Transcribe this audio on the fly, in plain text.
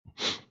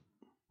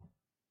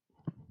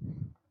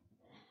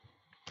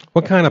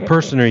What kind of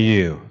person are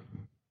you?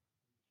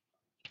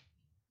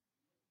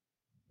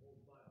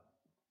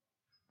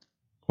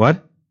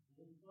 What?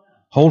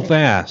 Hold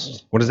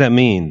fast. What does that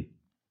mean?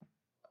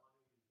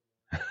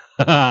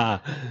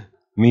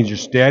 Means you're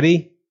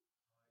steady?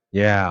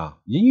 Yeah.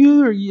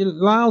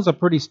 Lyle's a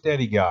pretty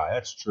steady guy.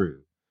 That's true.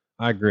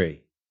 I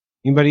agree.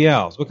 Anybody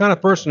else? What kind of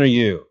person are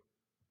you?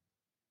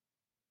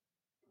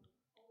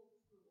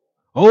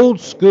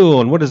 Old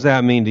school. And what does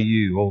that mean to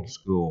you, old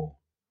school?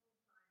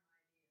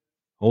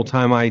 Old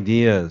time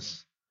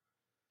ideas.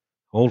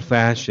 Old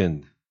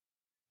fashioned.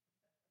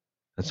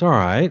 That's all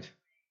right.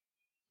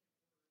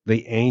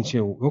 The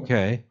ancient.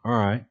 Okay. All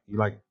right. You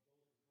like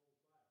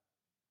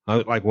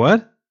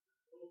what?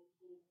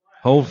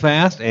 Hold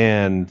fast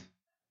and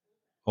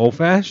old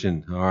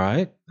fashioned. All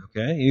right.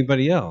 Okay.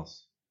 Anybody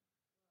else?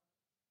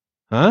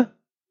 Huh?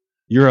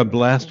 You're a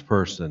blessed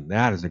person.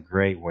 That is a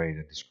great way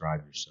to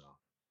describe yourself.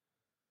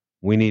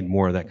 We need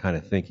more of that kind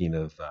of thinking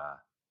of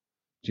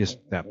just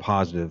that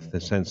positive, the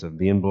sense of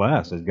being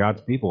blessed. As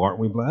God's people, aren't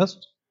we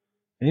blessed?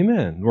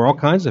 Amen. We're all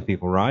kinds of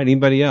people, right?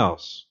 Anybody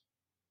else?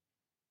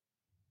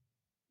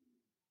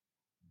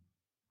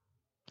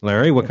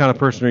 Larry, what kind of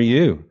person are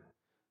you?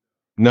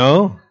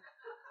 No?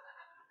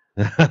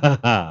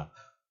 A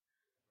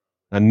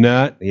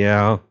nut?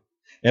 Yeah.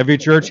 Every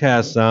church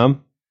has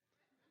some.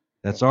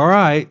 That's all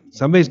right.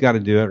 Somebody's got to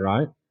do it,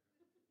 right?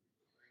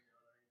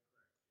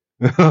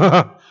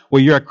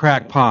 Well, you're a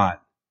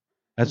crackpot.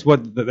 That's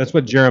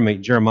what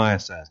Jeremiah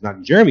says.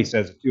 Not Jeremy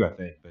says it too, I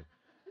think.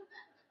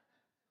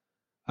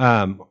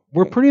 But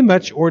we're pretty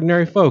much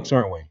ordinary folks,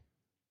 aren't we?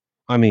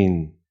 I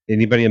mean,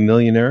 anybody a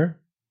millionaire?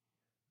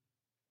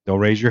 Don't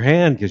raise your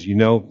hand because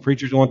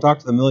preachers don't want to talk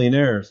to the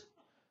millionaires.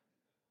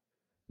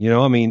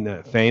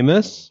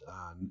 Famous,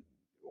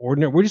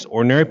 ordinary. We're just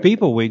ordinary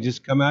people. We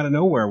just come out of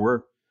nowhere.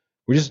 We're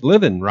just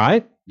living,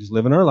 right? Just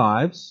living our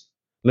lives,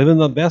 living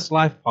the best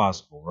life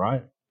possible,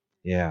 right?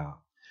 Yeah.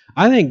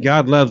 I think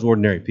God loves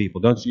ordinary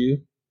people, don't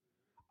you?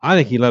 I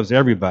think He loves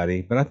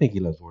everybody, but I think He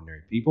loves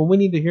ordinary people. We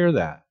need to hear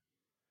that.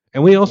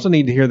 And we also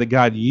need to hear that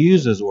God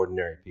uses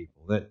ordinary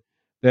people,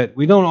 that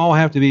we don't all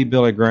have to be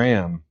Billy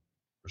Graham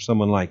or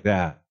someone like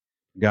that.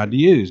 God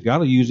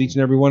will use each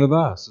and every one of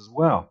us as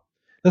well.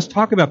 Let's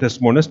talk about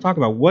this morning. Let's talk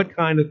about what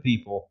kind of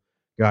people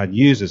God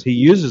uses. He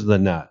uses the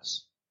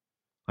nuts.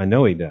 I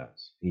know He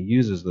does. He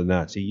uses the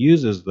nuts. He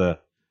uses the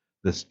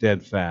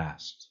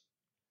steadfast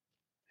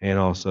and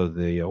also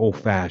the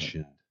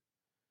old-fashioned.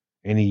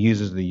 And He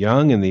uses the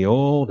young and the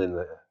old and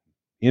the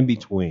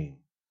in-between.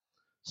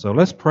 So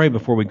let's pray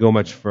before we go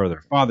much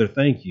further. Father,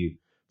 thank you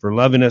for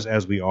loving us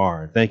as we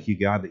are. Thank you,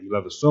 God, that you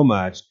love us so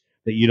much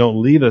that you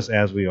don't leave us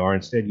as we are.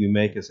 Instead, you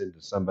make us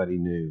into somebody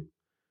new,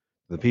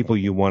 the people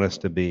you want us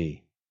to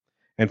be.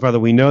 And Father,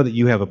 we know that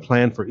you have a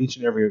plan for each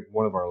and every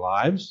one of our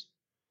lives.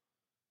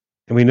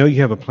 And we know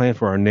you have a plan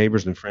for our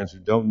neighbors and friends who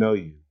don't know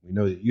you. We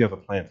know that you have a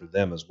plan for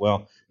them as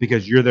well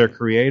because you're their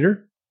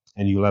creator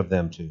and you love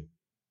them too.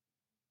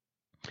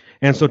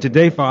 And so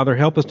today, Father,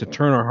 help us to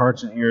turn our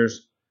hearts and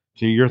ears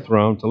to your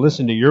throne, to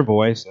listen to your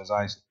voice as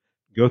I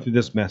go through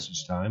this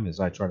message time, as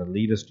I try to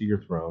lead us to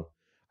your throne.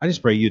 I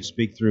just pray you'd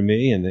speak through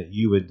me and that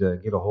you would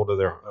get a hold of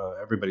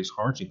everybody's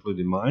hearts,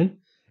 including mine,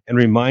 and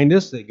remind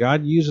us that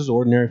God uses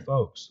ordinary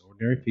folks,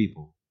 ordinary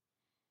people.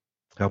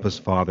 Help us,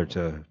 Father,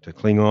 to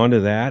cling on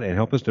to that and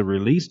help us to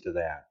release to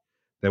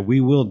that we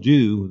will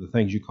do the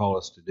things you call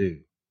us to do.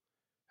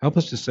 Help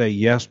us to say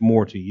yes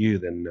more to you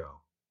than no.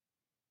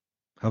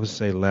 Help us to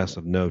say less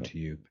of no to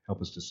you.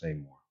 Help us to say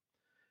more.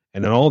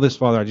 And in all this,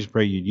 Father, I just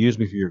pray you'd use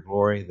me for your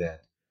glory,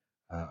 that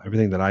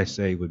everything that I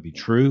say would be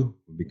true,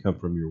 would come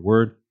from your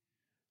word,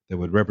 that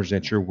would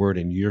represent your word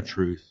and your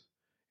truth,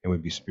 and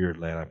would be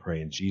spirit-led, I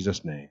pray, in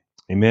Jesus' name.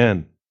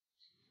 Amen.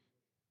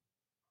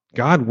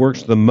 God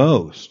works the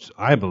most,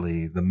 I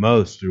believe,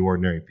 through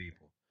ordinary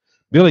people.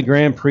 Billy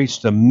Graham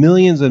preached to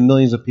millions and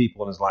millions of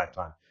people in his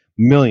lifetime.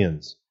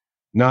 Millions.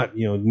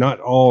 Not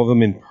all of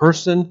them in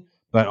person,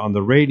 but on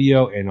the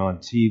radio and on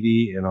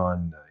TV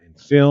and in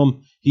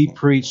film. He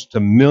preached to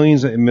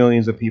millions and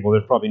millions of people.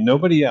 There's probably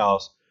nobody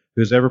else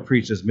who's ever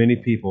preached as many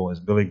people as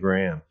Billy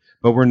Graham.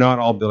 But we're not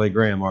all Billy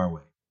Graham, are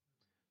we?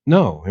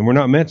 No, and we're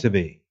not meant to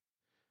be.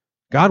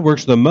 God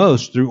works the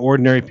most through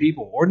ordinary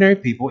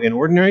people in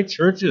ordinary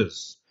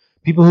churches,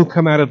 people who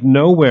come out of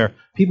nowhere,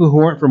 people who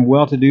aren't from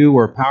well-to-do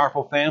or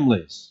powerful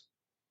families.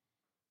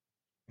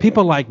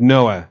 People like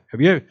Noah.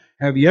 Have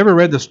you ever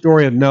read the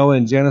story of Noah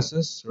in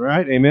Genesis?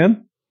 Right?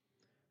 Amen?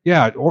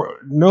 Yeah,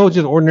 Noah's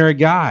just an ordinary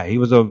guy. He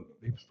was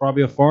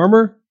probably a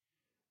farmer,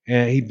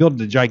 and he built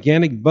a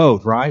gigantic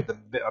boat, right?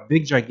 A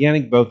big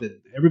gigantic boat that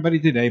everybody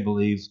today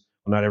believes,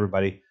 well, not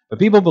everybody, but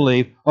people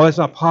believe, it's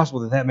not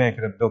possible that man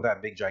could have built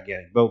that big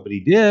gigantic boat, but he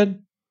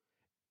did.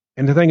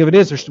 And the thing of it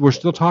is, we're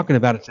still talking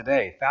about it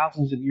today,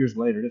 thousands of years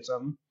later. Isn't it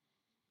something?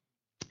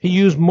 He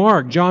used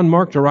John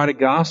Mark, to write a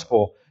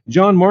gospel.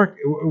 John Mark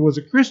was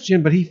a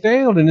Christian, but he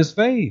failed in his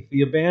faith.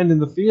 He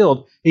abandoned the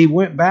field. He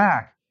went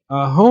back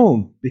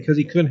home because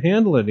he couldn't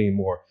handle it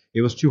anymore.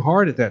 It was too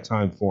hard at that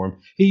time for him.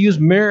 He used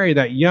Mary,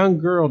 that young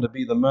girl, to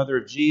be the mother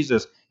of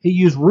Jesus. He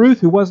used Ruth,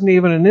 who wasn't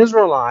even an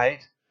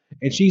Israelite,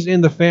 and she's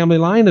in the family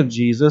line of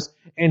Jesus.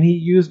 And he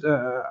used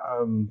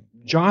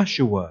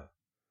Joshua,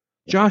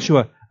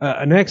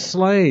 an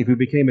ex-slave who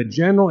became a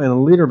general and a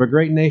leader of a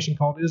great nation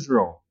called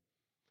Israel.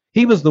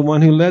 He was the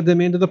one who led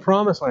them into the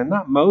promised land,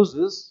 not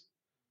Moses,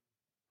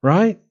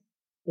 right?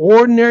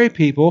 Ordinary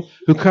people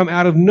who come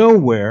out of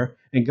nowhere,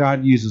 and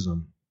God uses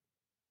them.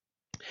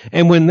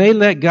 And when they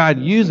let God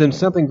use them,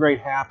 something great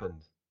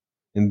happened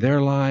in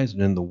their lives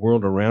and in the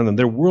world around them.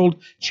 Their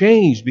world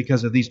changed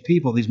because of these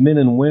people, these men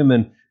and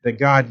women that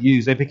God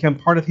used. They become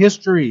part of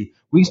history.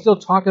 We still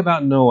talk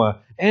about Noah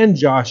and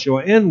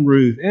Joshua and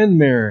Ruth and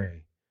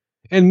Mary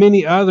and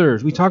many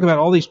others. We talk about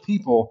all these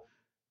people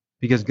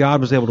because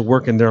God was able to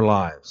work in their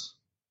lives,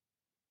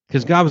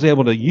 because God was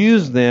able to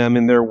use them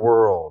in their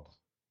world.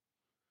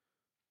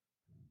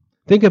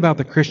 Think about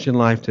the Christian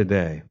life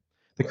today.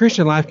 The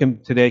Christian life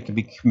today can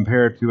be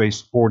compared to a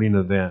sporting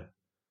event.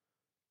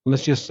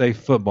 Let's just say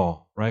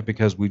football, right?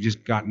 Because we've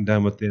just gotten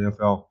done with the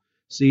NFL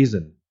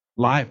season.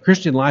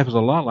 Christian life is a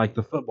lot like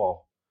the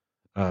football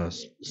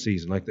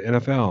season, like the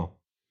NFL.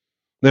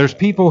 There's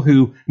people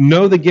who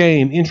know the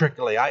game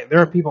intricately. There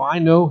are people I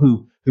know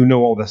who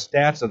know all the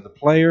stats of the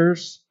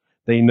players.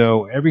 They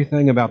know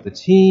everything about the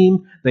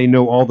team. They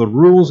know all the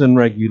rules and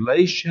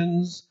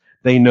regulations.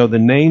 They know the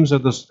names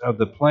of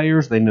the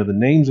players. They know the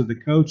names of the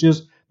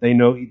coaches. They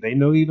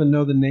even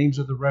know the names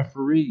of the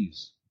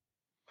referees.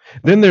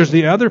 Then there's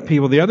the other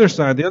people, the other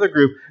side, the other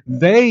group.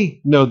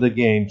 They know the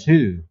game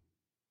too.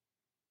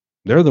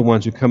 They're the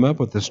ones who come up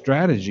with the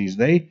strategies.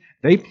 They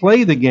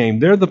play the game.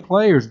 They're the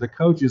players, the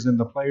coaches, and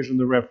the players and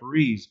the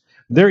referees.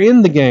 They're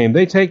in the game.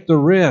 They take the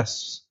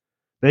risks.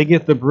 They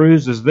get the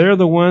bruises. They're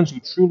the ones who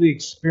truly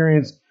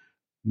experience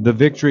the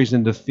victories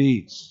and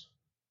defeats.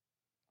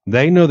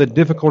 They know the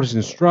difficulties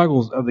and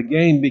struggles of the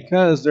game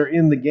because they're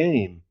in the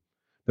game.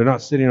 They're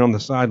not sitting on the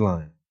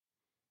sideline.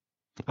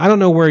 I don't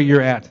know where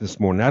you're at this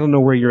morning. I don't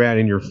know where you're at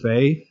in your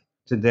faith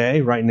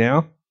today, right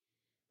now.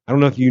 I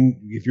don't know if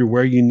you're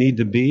where you need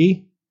to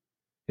be,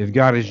 if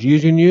God is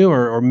using you,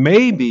 or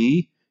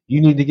maybe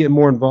you need to get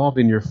more involved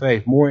in your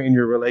faith, more in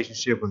your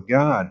relationship with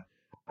God.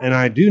 And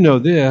I do know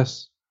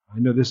this. I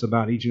know this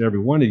about each and every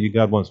one of you.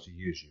 God wants to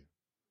use you.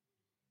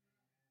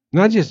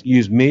 Not just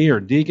use me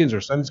or deacons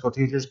or Sunday school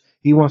teachers.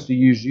 He wants to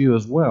use you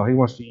as well. He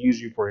wants to use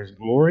you for His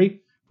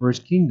glory, for His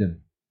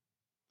kingdom.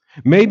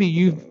 Maybe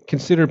you've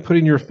considered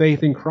putting your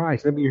faith in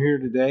Christ. Maybe you're here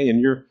today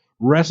and you're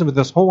wrestling with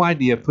this whole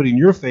idea of putting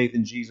your faith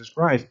in Jesus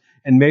Christ,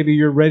 and maybe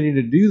you're ready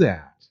to do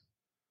that.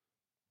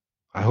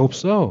 I hope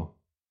so.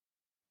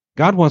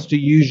 God wants to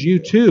use you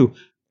too,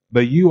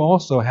 but you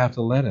also have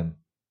to let Him.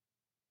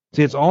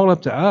 See, it's all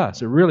up to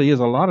us. It really is.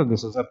 A lot of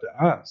this is up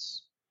to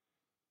us.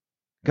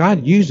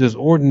 God uses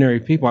ordinary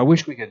people. I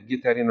wish we could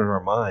get that into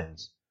our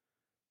minds,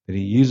 that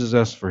He uses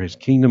us for His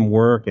kingdom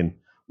work, and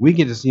we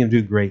get to see Him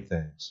do great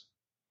things.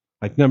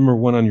 Like number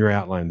 1 on your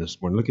outline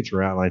this morning. Look at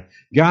your outline.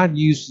 God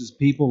uses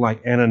people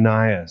like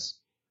Ananias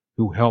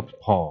who helped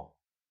Paul.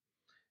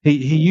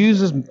 He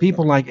uses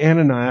people like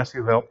Ananias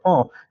who helped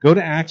Paul. Go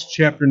to Acts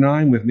chapter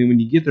 9 with me. When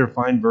you get there,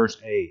 find verse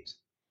 8.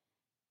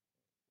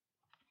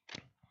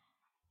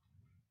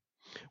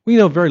 We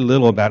know very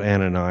little about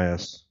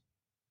Ananias.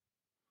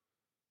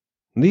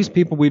 And these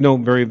people we know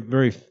very,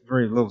 very,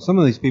 very little. Some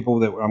of these people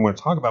that I'm going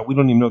to talk about, we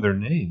don't even know their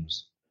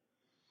names.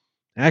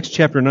 Acts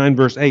chapter 9,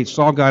 verse 8,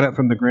 Saul got up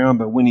from the ground,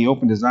 but when he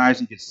opened his eyes,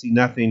 he could see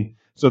nothing.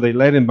 So they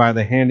led him by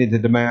the hand into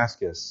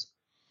Damascus.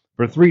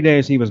 For 3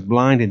 days he was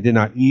blind and did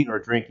not eat or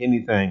drink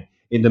anything.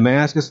 In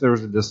Damascus there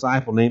was a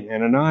disciple named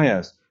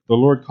Ananias. The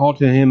Lord called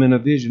to him in a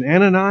vision,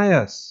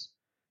 Ananias.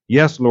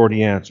 Yes, Lord,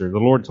 he answered. The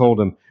Lord told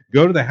him,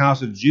 go to the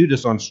house of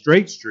Judas on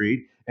Straight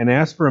Street and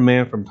ask for a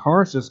man from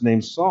Tarsus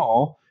named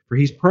Saul, for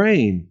he's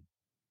praying.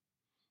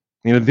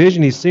 In a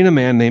vision he's seen a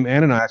man named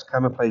Ananias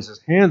come and place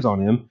his hands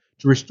on him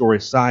to restore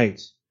his sight.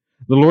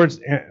 The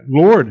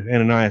Lord,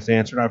 Ananias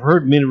answered, I've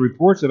heard many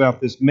reports about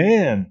this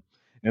man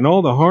and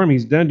all the harm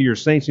he's done to your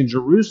saints in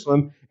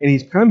Jerusalem, and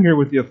he's come here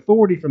with the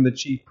authority from the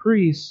chief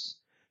priests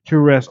to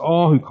arrest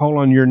all who call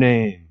on your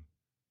name.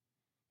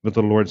 But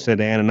the Lord said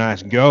to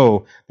Ananias,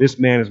 go, this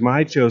man is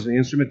my chosen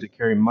instrument to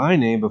carry my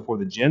name before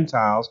the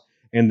Gentiles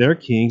and their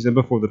kings and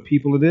before the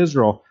people of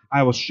Israel.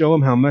 I will show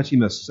him how much he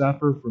must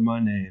suffer for my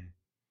name.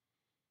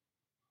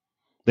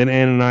 Then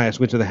Ananias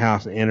went to the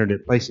house and entered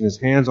it. Placing his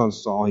hands on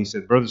Saul, he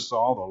said, Brother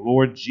Saul, the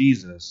Lord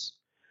Jesus,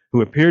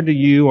 who appeared to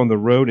you on the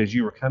road as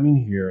you were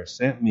coming here,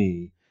 sent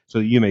me so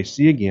that you may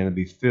see again and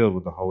be filled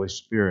with the Holy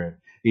Spirit.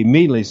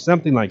 Immediately,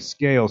 something like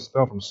scales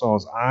fell from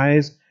Saul's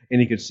eyes, and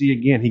he could see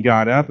again. He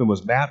got up and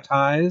was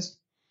baptized,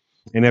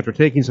 and after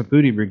taking some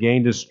food, he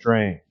regained his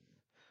strength.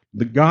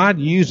 God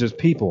uses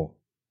people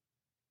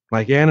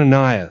like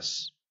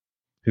Ananias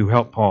who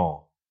helped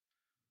Paul.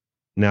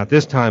 Now, at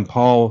this time,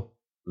 Paul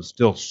was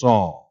still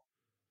Saul.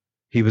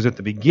 He was at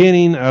the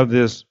beginning of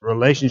this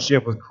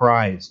relationship with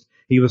Christ.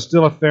 He was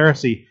still a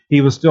Pharisee.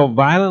 He was still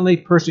violently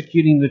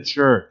persecuting the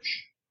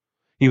church.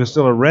 He was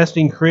still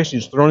arresting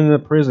Christians, throwing them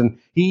in prison.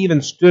 He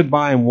even stood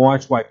by and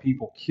watched while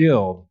people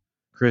killed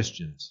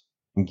Christians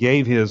and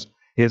gave his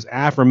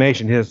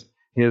affirmation,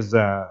 his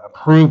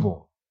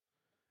approval.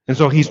 And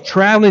so he's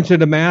traveling to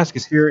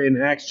Damascus here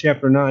in Acts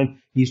chapter 9.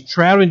 He's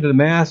traveling to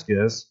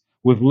Damascus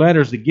with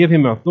letters that give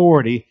him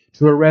authority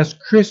to arrest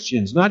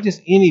Christians, not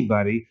just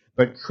anybody,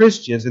 but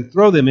Christians, and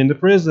throw them into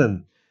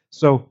prison.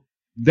 So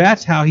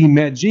that's how he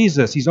met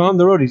Jesus. He's on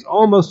the road. He's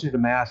almost to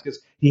Damascus.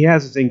 He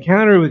has this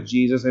encounter with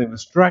Jesus, and he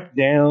was struck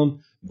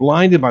down,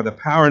 blinded by the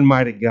power and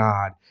might of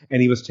God.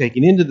 And he was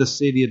taken into the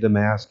city of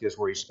Damascus,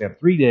 where he spent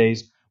 3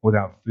 days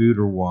without food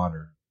or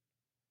water.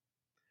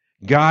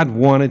 God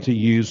wanted to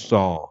use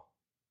Saul.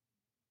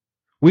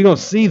 We don't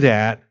see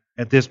that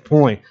at this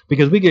point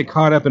because we get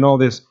caught up in all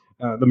this,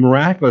 the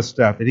miraculous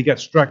stuff, that he got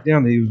struck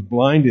down, that he was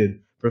blinded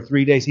for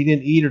 3 days. He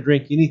didn't eat or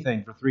drink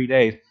anything for 3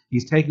 days.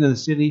 He's taken to the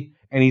city,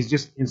 and he's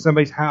just in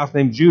somebody's house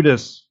named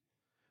Judas.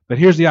 But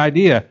here's the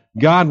idea.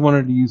 God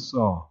wanted to use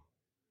Saul.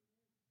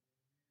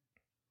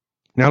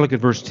 Now look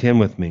at verse 10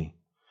 with me.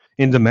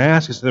 In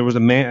Damascus, there was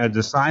a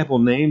disciple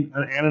named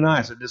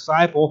Ananias. A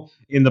disciple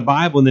in the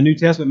Bible, in the New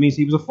Testament, means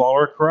he was a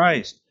follower of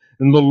Christ.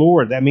 And the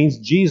Lord, that means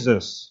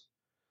Jesus.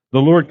 The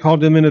Lord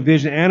called him in a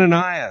vision,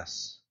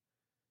 Ananias.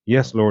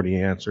 Yes, Lord, he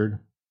answered.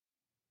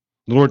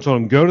 The Lord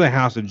told him, go to the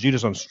house of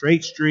Judas on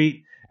Straight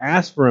Street.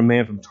 Ask for a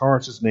man from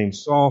Tarsus named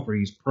Saul, for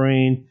he's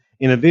praying.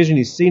 In a vision,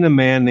 he's seen a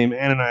man named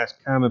Ananias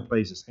come and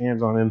place his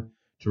hands on him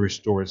to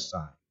restore his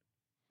sight.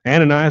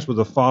 Ananias was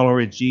a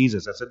follower of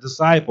Jesus. That's a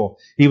disciple.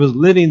 He was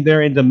living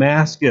there in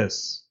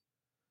Damascus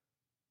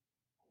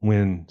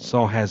when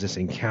Saul has this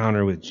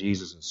encounter with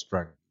Jesus and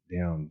struck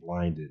down,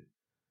 blinded.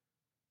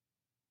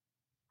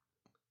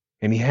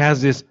 And he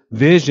has this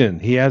vision.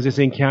 He has this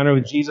encounter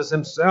with Jesus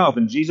himself,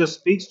 and Jesus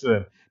speaks to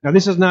him. Now,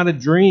 this is not a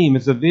dream.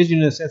 It's a vision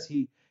in the sense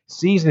he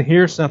sees and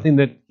hears something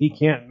that he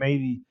can't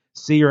maybe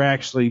see or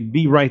actually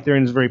be right there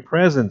in his very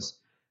presence.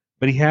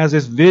 But he has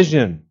this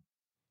vision,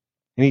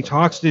 and he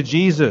talks to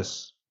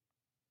Jesus.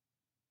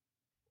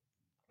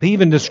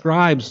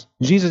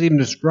 Jesus even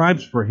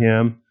describes for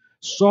him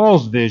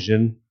Saul's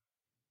vision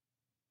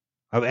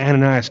of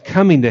Ananias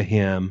coming to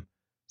him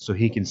so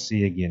he can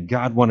see again.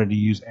 God wanted to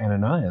use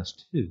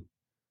Ananias too.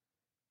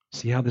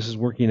 See how this is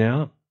working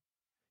out?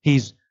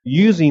 He's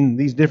using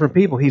these different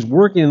people. He's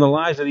working in the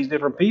lives of these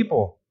different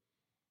people.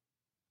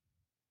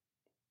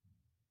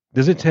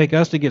 Does it take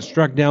us to get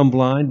struck down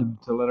blind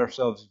to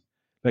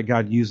let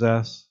God use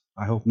us?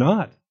 I hope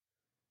not.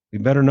 We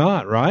better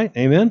not, right?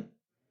 Amen?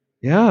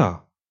 Yeah.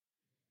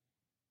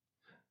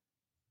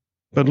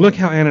 But look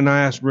how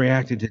Ananias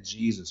reacted to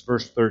Jesus.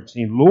 Verse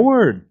 13,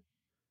 Lord,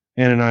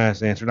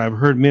 Ananias answered, I've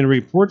heard many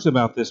reports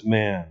about this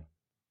man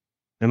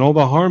and all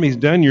the harm he's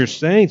done your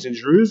saints in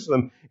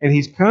Jerusalem, and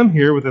he's come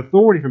here with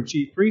authority from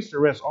chief priests to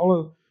arrest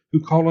all who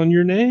call on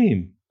your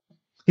name.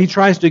 He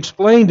tries to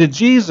explain to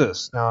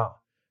Jesus. Now,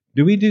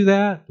 do we do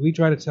that? Do we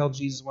try to tell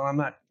Jesus, well, I'm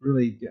not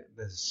really getting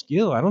the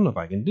skill. I don't know if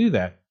I can do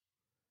that.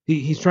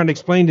 He's trying to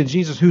explain to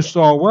Jesus who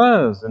Saul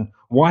was and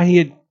why he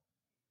had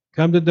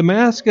come to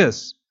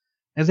Damascus,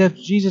 as if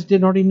Jesus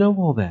didn't already know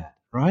all that,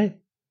 right?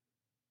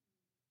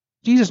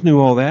 Jesus knew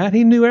all that.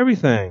 He knew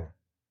everything.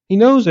 He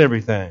knows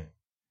everything.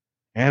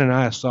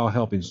 Ananias saw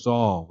helping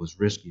Saul was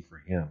risky for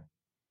him.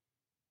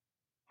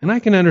 And I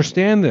can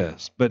understand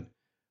this, but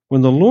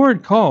when the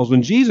Lord calls,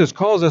 when Jesus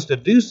calls us to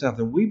do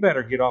something, we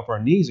better get off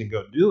our knees and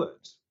go do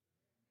it.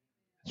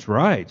 That's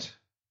right.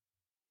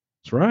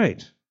 That's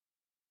right.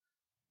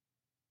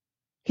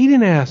 He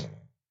didn't ask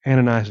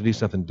Ananias to do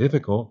something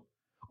difficult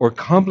or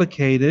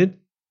complicated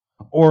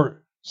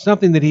or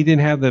something that he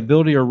didn't have the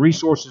ability or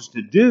resources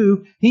to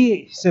do.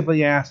 He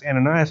simply asked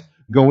Ananias,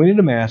 go into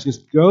Damascus,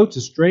 go to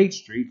Straight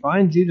Street,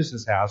 find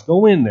Judas's house,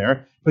 go in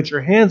there, put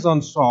your hands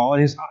on Saul,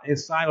 and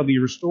his sight will be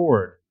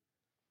restored.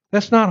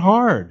 That's not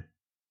hard.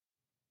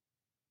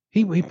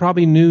 He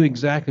probably knew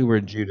exactly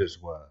where Judas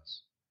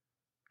was.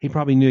 He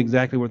probably knew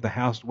exactly what the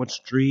house, what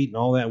street, and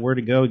all that, where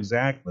to go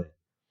exactly.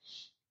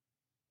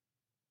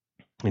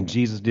 And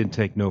Jesus didn't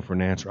take no for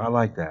an answer. I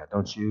like that,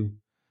 don't you?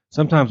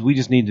 Sometimes we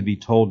just need to be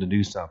told to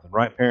do something,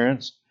 right,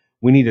 parents?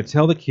 We need to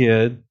tell the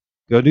kid,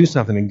 go do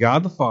something. And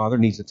God the Father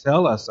needs to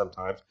tell us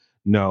sometimes,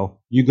 no,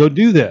 you go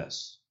do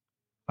this.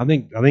 I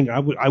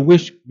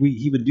wish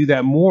he would do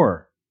that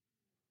more.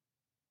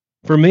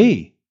 For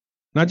me.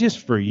 Not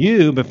just for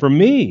you, but for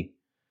me.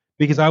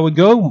 Because I would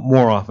go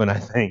more often, I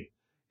think,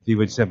 if he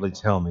would simply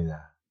tell me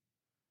that.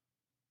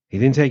 He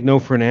didn't take no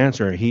for an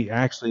answer. He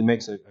actually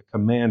makes a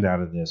command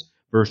out of this.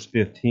 Verse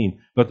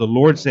 15. But the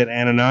Lord said,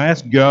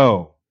 Ananias,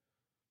 go.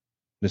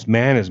 This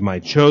man is my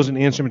chosen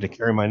instrument to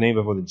carry my name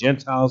before the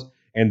Gentiles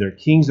and their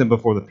kings and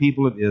before the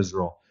people of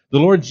Israel. The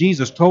Lord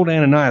Jesus told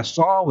Ananias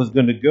Saul was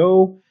going to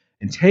go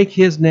and take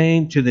his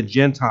name to the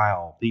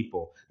Gentile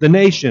people, the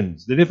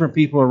nations, the different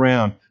people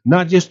around,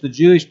 not just the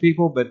Jewish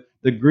people, but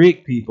the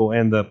Greek people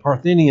and the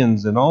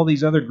Parthians and all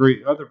these other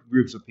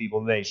groups of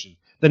people,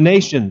 the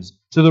nations,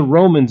 to the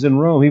Romans in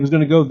Rome. He was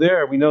going to go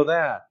there. We know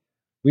that.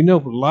 We know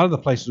a lot of the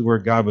places where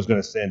God was going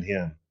to send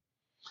him.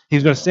 He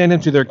was going to send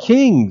him to their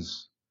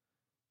kings.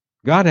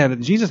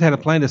 Jesus had a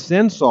plan to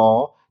send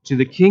Saul to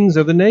the kings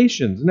of the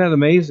nations. Isn't that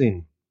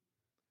amazing?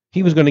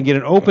 He was going to get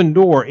an open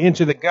door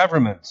into the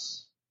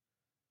governments.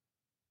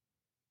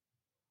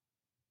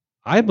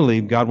 I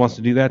believe God wants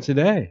to do that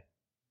today.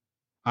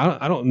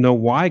 I don't know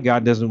why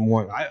God doesn't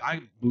want.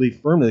 I believe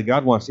firmly that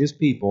God wants His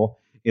people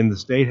in the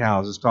state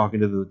houses talking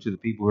to the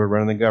people who are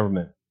running the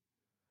government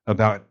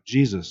about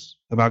Jesus,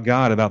 about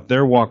God, about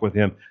their walk with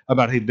Him,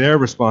 about their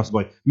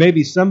responsibility.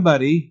 Maybe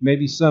somebody,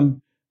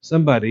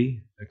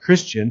 a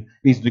Christian,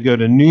 needs to go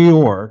to New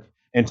York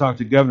and talk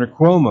to Governor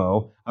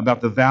Cuomo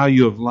about the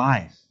value of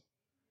life.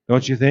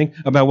 Don't you think?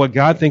 About what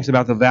God thinks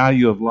about the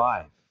value of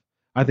life.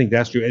 I think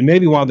that's true. And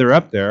maybe while they're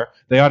up there,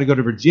 they ought to go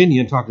to Virginia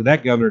and talk to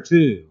that governor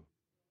too.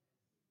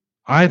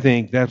 I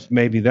think that's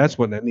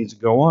what that needs to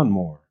go on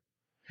more.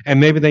 And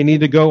maybe they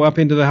need to go up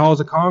into the halls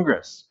of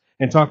Congress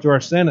and talk to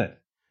our Senate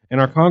and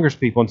our Congress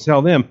people and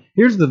tell them,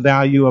 here's the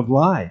value of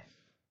life.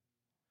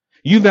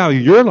 You value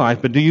your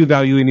life, but do you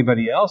value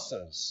anybody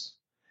else's?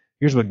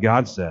 Here's what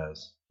God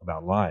says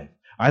about life.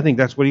 I think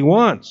that's what He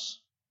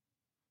wants.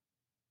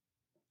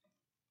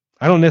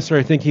 I don't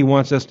necessarily think He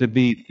wants us to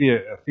be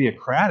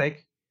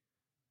theocratic,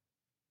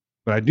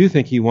 but I do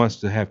think He wants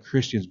to have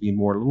Christians be a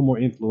little more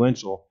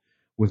influential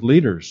with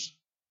leaders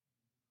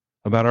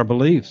about our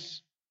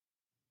beliefs.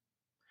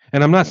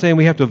 And I'm not saying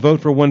we have to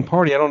vote for one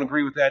party. I don't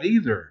agree with that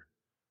either.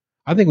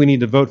 I think we need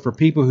to vote for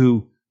people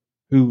who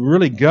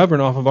really govern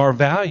off of our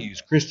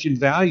values, Christian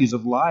values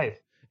of life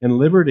and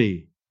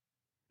liberty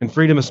and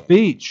freedom of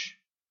speech,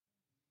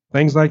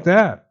 things like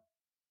that.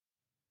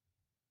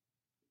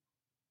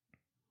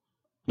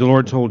 The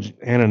Lord told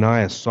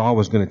Ananias Saul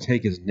was going to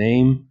take his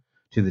name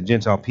to the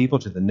Gentile people,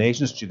 to the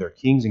nations, to their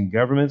kings and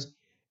governments,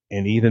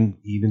 and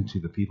even to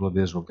the people of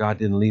Israel. God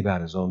didn't leave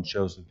out His own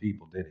chosen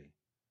people, did He?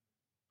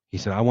 He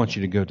said, I want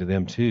you to go to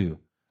them too.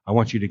 I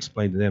want you to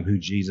explain to them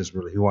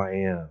who I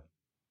am.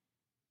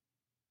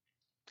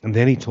 And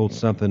then He told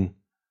something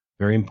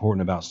very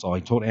important about Saul.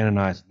 He told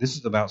Ananias, this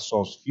is about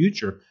Saul's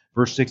future.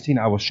 Verse 16,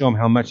 I will show him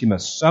how much he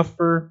must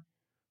suffer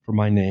for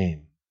my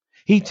name.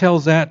 He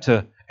tells that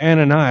to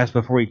Ananias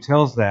before he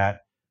tells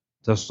that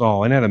to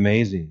Saul. Isn't that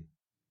amazing?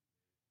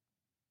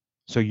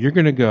 So you're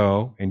going to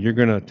go and you're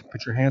going to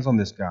put your hands on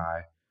this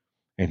guy,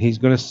 and he's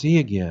going to see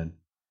again,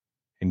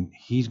 and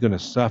he's going to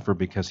suffer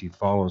because he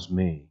follows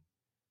me.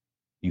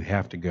 You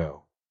have to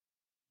go.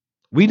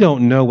 We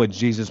don't know what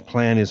Jesus'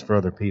 plan is for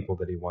other people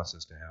that He wants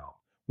us to help.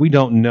 We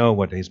don't know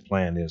what His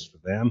plan is for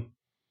them.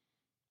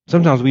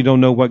 Sometimes we don't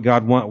know why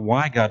God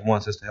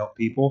wants us to help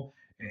people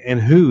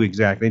and who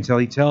exactly until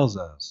He tells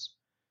us.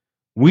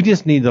 We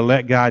just need to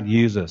let God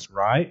use us,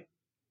 right?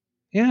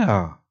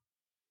 Yeah.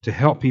 To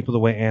help people the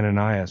way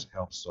Ananias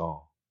helped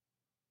Saul.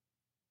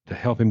 To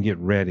help him get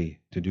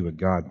ready to do what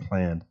God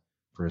planned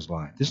for his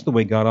life. This is the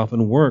way God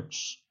often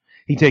works.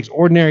 He takes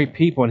ordinary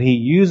people and He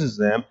uses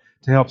them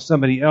to help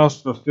somebody else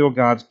fulfill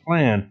God's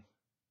plan.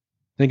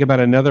 Think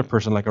about another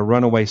person like a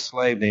runaway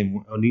slave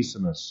named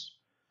Onesimus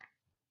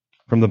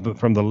from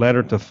the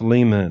letter to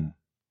Philemon.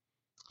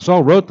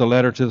 Saul wrote the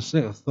letter to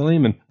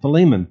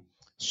Philemon.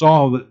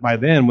 Saul by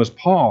then was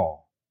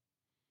Paul.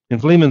 In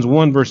Philemon's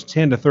 1 verse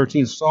 10 to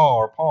 13, Saul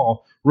or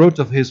Paul wrote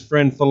to his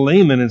friend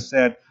Philemon and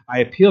said, I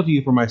appeal to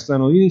you for my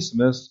son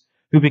Onesimus,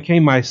 who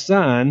became my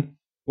son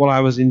while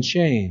I was in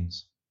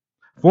chains.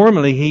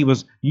 Formerly he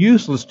was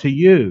useless to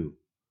you.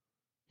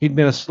 He'd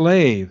been a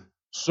slave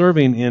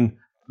serving in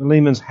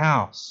Philemon's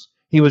house.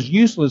 He was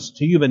useless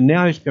to you, but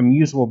now he's become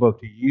useful both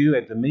to you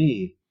and to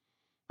me.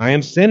 I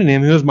am sending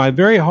him, who is my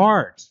very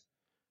heart,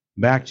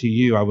 back to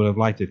you. I would have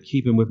liked to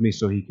keep him with me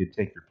so he could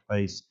take your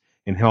place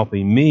in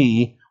helping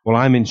me while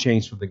I'm in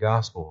chains for the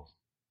gospel.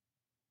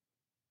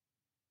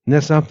 Isn't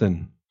that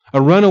something? A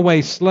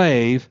runaway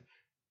slave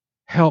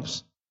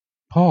helps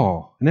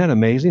Paul. Isn't that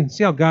amazing?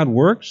 See how God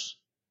works?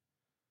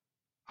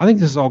 I think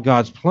this is all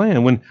God's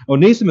plan. When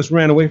Onesimus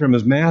ran away from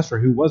his master,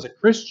 who was a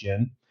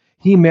Christian,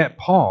 he met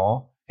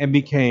Paul and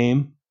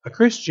became a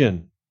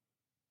Christian.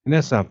 And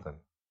that's something.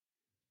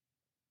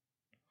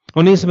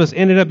 Onesimus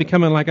ended up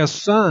becoming like a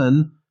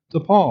son to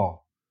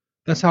Paul.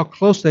 That's how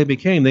close they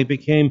became. They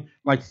became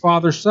like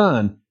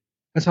father-son.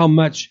 That's how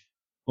much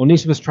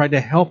Onesimus tried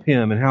to help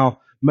him and how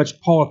much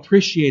Paul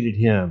appreciated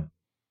him.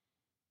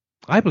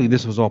 I believe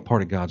this was all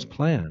part of God's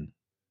plan.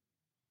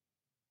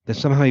 That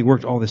somehow He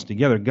worked all this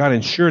together. God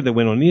ensured that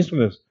when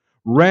Onesimus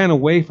ran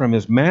away from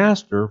his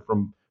master,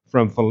 from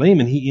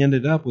Philemon, he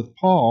ended up with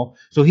Paul,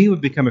 so he would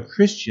become a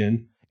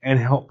Christian and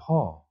help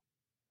Paul.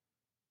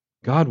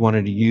 God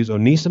wanted to use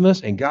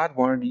Onesimus, and God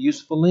wanted to use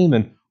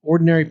Philemon,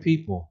 ordinary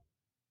people.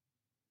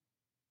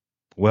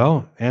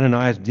 Well,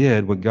 Ananias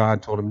did what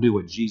God told him to do,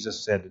 what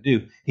Jesus said to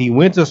do. He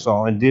went to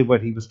Saul and did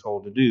what he was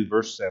told to do.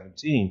 Verse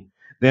 17.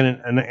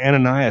 Then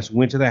Ananias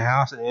went to the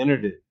house and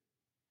entered it.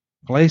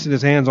 Placing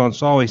his hands on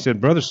Saul, he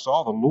said, Brother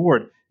Saul, the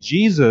Lord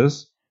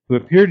Jesus, who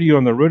appeared to you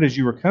on the road as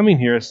you were coming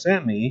here, has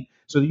sent me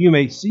so that you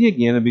may see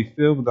again and be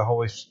filled with the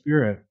Holy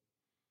Spirit.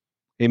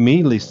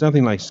 Immediately,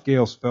 something like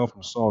scales fell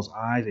from Saul's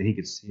eyes, and he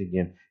could see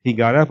again. He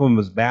got up and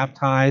was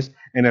baptized,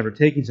 and after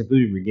taking some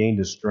food, he regained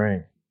his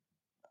strength.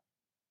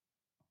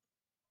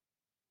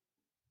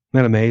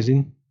 that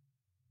amazing?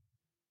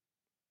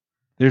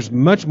 There's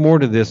much more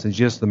to this than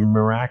just the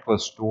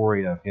miraculous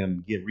story of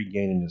him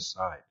regaining his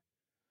sight.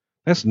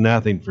 That's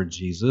nothing for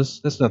Jesus.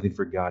 That's nothing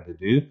for God to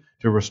do,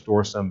 to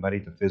restore somebody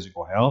to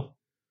physical health.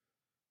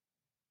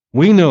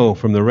 We know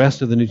from the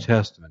rest of the New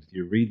Testament, if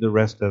you read the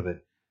rest of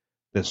it,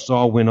 that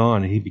Saul went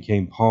on and he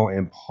became Paul,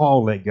 and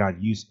Paul let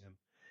God use him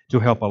to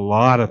help a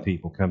lot of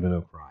people come to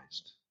know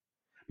Christ.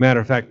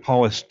 Matter of fact,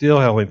 Paul is still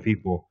helping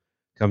people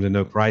come to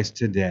know Christ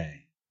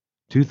today,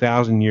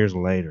 2,000 years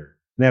later.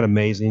 Isn't that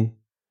amazing?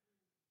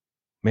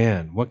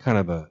 Man, what kind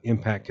of an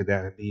impact could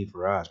that be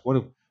for us?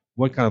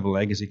 What kind of a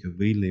legacy could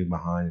we leave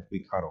behind if we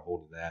caught a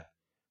hold of that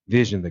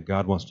vision that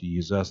God wants to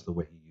use us the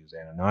way he used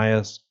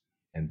Ananias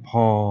and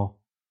Paul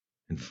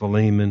and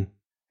Philemon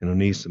and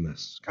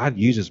Onesimus? God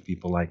uses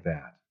people like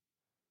that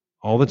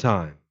all the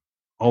time.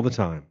 All the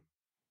time.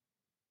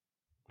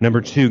 Number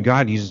 2,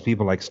 God uses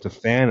people like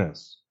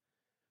Stephanas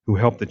who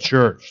helped the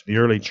church, the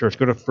early church.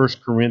 Go to 1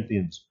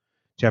 Corinthians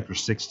chapter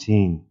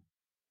 16.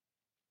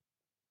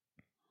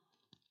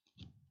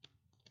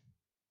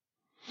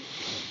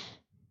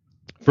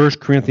 1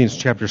 Corinthians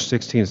chapter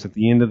 16, it's at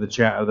the end of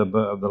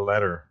the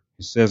letter.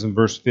 It says in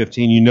verse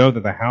 15, you know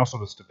that the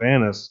household of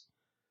Stephanas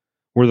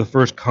were the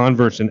first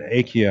converts in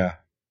Achaia,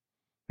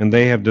 and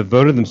they have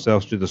devoted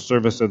themselves to the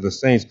service of the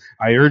saints.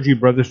 I urge you,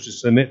 brothers, to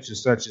submit to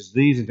such as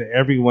these and to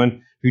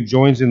everyone who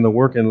joins in the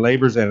work and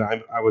labors at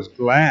it. I was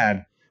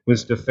glad when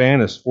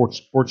Stephanas,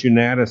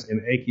 Fortunatus,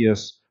 and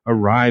Achaeus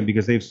arrived,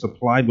 because they've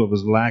supplied what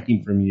was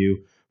lacking from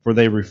you, for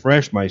they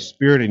refreshed my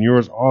spirit, and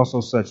yours also.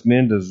 Such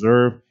men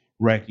deserve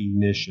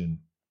recognition.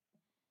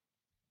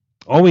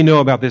 All we know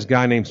about this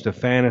guy named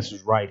Stephanas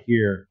is right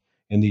here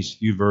in these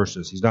few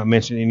verses. He's not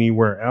mentioned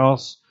anywhere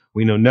else.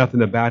 We know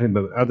nothing about him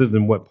but other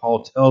than what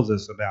Paul tells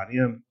us about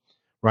him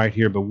right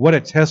here. But what a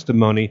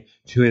testimony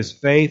to his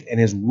faith and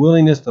his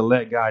willingness to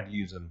let God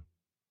use him.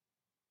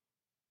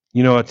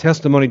 You know, a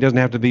testimony doesn't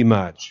have to be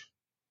much.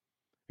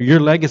 Your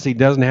legacy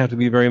doesn't have to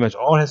be very much.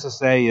 All it has to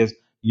say is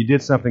you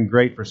did something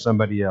great for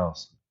somebody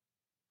else.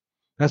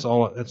 That's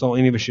all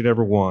any of us should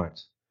ever want.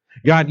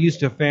 God used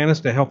Stephanas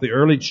to help the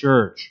early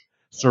church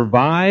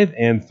survive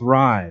and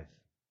thrive.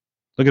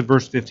 Look at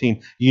verse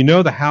 15. You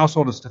know the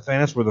household of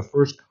Stephanas were the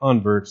first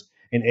converts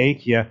in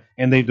Achaia,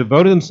 and they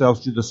devoted themselves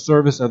to the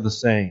service of the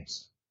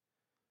saints.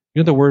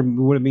 You know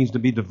what it means to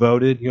be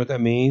devoted? You know what that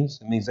means?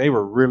 It means they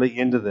were really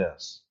into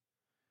this.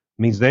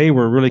 It means they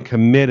were really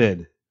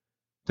committed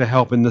to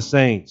helping the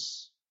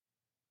saints.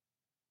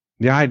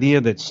 The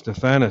idea that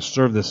Stephanas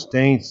served the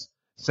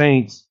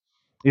saints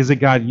is that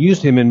God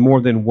used him in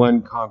more than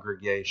one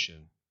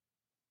congregation.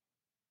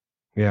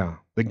 Yeah,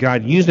 that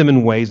God used him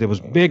in ways that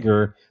was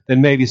bigger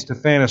than maybe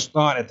Stephanas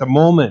thought at the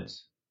moment.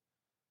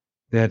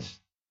 That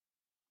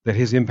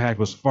his impact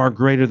was far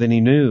greater than he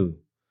knew.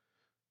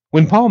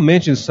 When Paul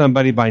mentions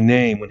somebody by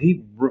name,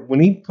 when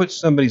he puts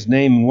somebody's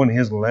name in one of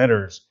his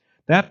letters,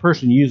 that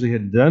person usually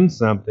had done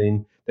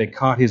something that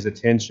caught his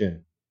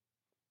attention.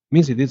 It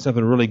means he did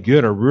something really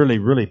good or really,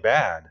 really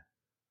bad.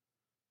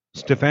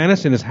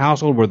 Stephanas and his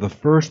household were the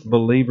first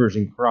believers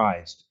in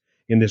Christ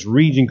in this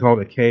region called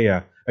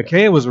Achaia.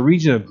 Achaia was a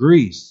region of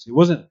Greece. It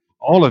wasn't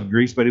all of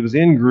Greece, but it was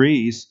in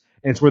Greece,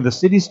 and it's where the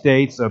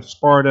city-states of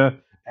Sparta,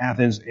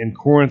 Athens, and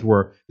Corinth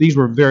were. These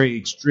were very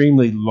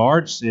extremely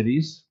large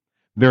cities,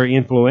 very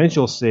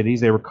influential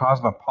cities. They were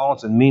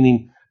cosmopolitan,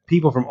 meaning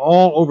people from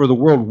all over the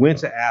world went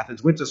to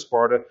Athens, went to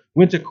Sparta,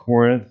 went to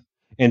Corinth,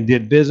 and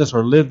did business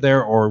or lived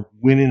there or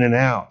went in and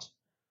out.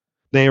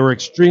 They were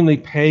extremely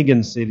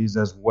pagan cities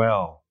as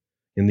well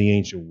in the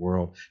ancient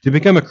world. To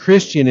become a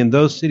Christian in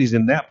those cities,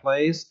 in that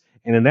place,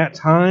 and in that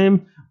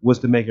time, was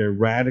to make a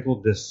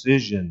radical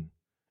decision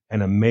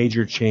and a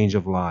major change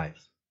of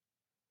life.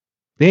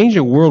 The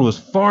ancient world was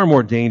far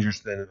more dangerous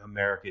than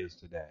America is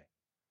today.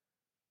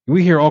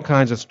 We hear all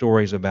kinds of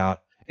stories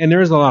about, and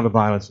there is a lot of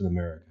violence in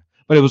America,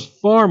 but it was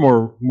far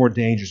more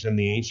dangerous than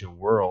the ancient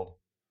world.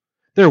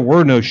 There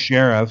were no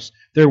sheriffs.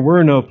 There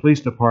were no police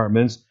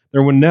departments.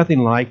 There was nothing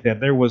like that.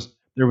 There was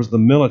the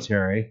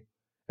military,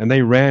 and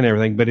they ran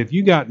everything. But if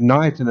you got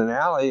knifed in an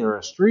alley or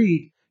a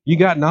street, you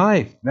got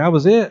knifed. That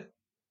was it.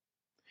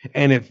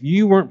 And if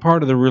you weren't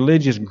part of the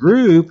religious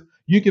group,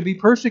 you could be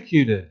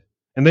persecuted.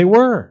 And they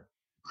were.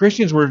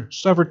 Christians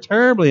suffered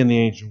terribly in the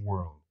ancient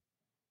world.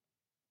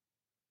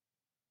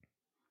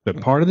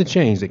 But part of the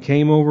change that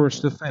came over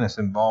Stephanas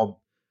involved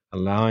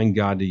allowing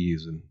God to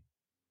use him.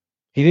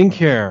 He didn't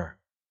care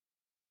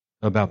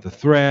about the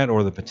threat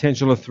or the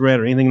potential of threat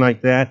or anything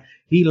like that.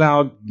 He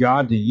allowed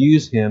God to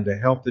use him to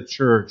help the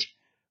church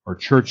or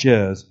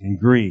churches in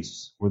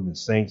Greece where the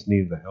saints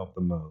needed the help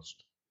the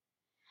most.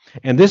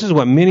 And this is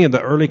what many of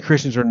the early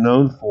Christians are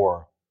known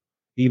for.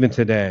 Even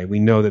today, we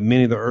know that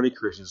many of the early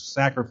Christians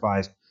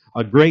sacrificed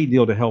a great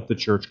deal to help the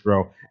church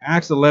grow.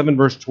 Acts 11,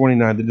 verse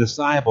 29, the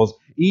disciples,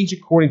 each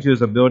according to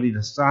his ability,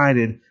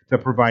 decided to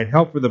provide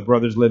help for the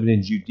brothers living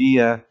in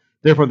Judea.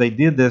 Therefore, they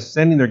did this,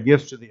 sending their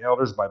gifts to the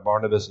elders by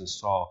Barnabas and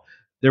Saul.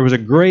 There was a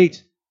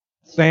great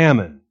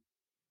famine,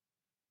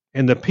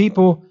 and the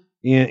people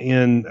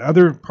in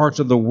other parts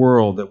of the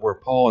world that where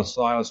Paul and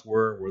Silas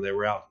were, where they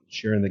were out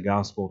sharing the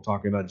gospel,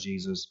 talking about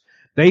Jesus,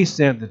 they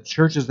sent the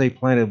churches they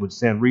planted would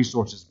send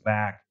resources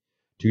back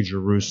to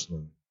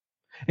Jerusalem.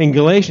 In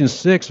Galatians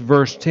 6,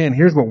 verse 10,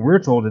 here's what we're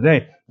told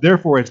today.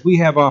 Therefore, as we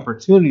have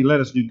opportunity, let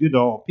us do good to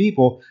all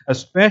people,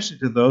 especially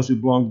to those who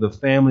belong to the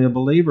family of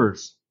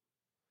believers.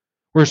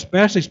 We're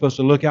especially supposed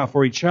to look out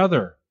for each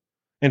other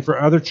and for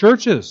other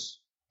churches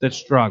that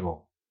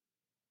struggle.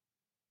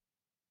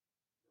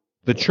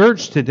 The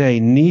church today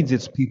needs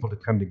its people to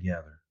come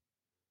together.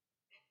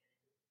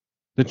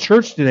 The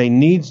church today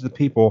needs the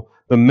people,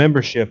 the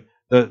membership,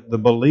 the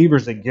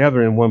believers that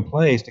gather in one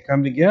place to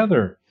come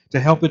together to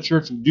help the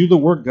church do the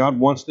work God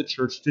wants the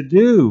church to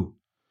do,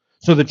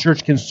 so the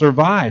church can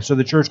survive, so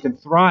the church can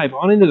thrive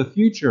on into the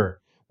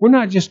future. We're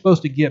not just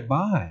supposed to get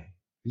by.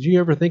 Did you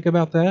ever think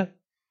about that?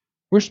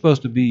 We're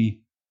supposed to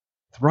be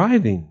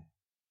thriving.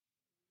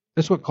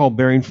 That's what called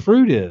bearing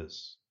fruit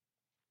is.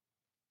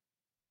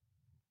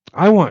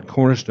 I want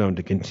Cornerstone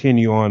to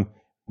continue on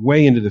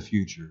way into the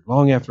future,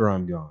 long after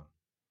I'm gone.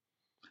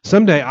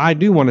 Someday I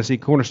do want to see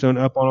Cornerstone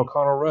up on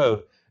O'Connell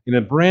Road in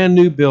a brand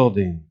new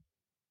building.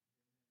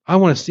 I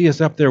want to see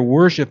us up there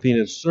worshiping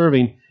and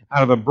serving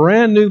out of a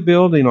brand new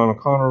building on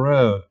O'Connell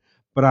Road.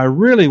 But I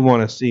really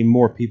want to see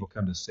more people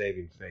come to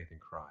saving faith in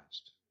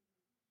Christ.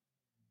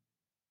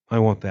 I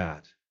want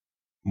that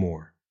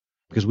more,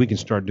 because we can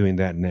start doing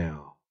that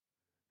now,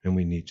 and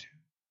we need to.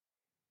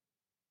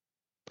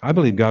 I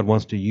believe God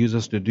wants to use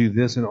us to do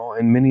this and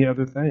many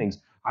other things.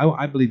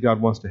 I believe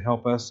God wants to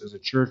help us as a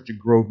church to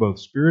grow both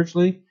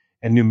spiritually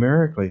and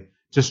numerically,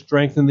 to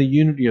strengthen the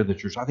unity of the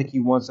church. I think He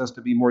wants us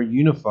to be more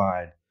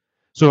unified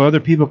so other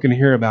people can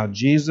hear about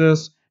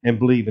Jesus and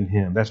believe in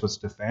Him. That's what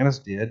Stephanus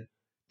did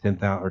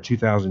 10,000 or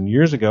 2,000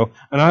 years ago,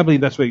 and I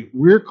believe that's what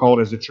we're called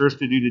as a church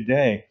to do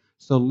today.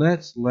 So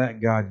let's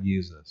let God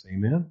use us.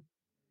 Amen?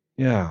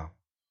 Yeah.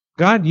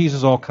 God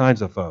uses all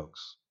kinds of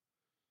folks.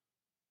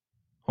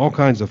 All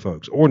kinds of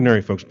folks,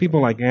 ordinary folks,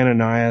 people like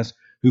Ananias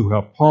who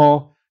helped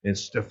Paul and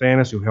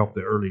Stephanus who helped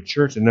the early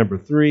church. And number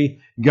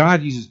 3,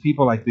 God uses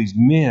people like these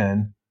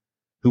men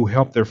who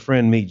helped their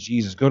friend meet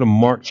Jesus. Go to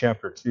Mark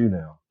chapter 2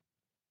 now.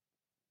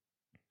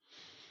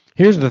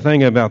 Here's the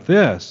thing about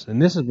this,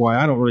 and this is why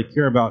I don't really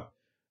care about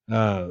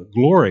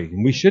glory,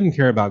 and we shouldn't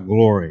care about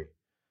glory.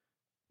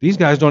 These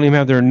guys don't even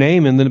have their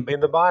name in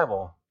the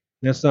Bible.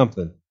 That's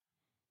something.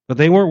 But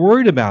they weren't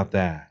worried about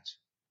that.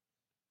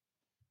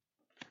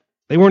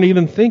 They weren't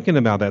even thinking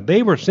about that.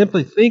 They were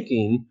simply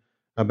thinking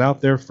about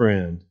their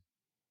friend.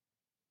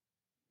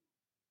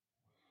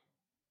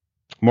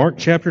 Mark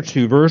chapter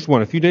 2, verse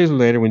 1. A few days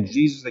later, when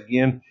Jesus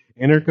again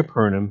entered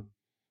Capernaum,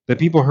 the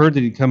people heard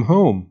that he'd come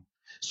home.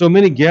 So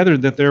many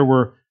gathered that there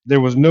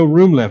was no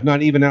room left,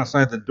 not even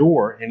outside the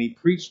door, and he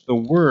preached the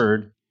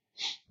word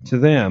to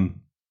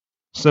them.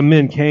 Some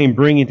men came,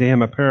 bringing to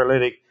him a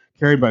paralytic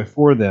carried by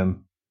 4 of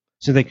them.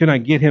 Since they could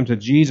not get him to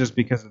Jesus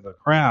because of the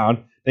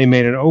crowd, they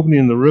made an opening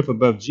in the roof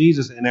above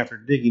Jesus, and after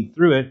digging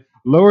through it,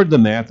 lowered the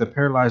mat the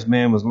paralyzed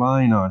man was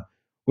lying on.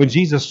 When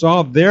Jesus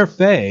saw their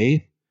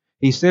faith,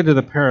 he said to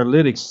the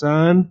paralytic,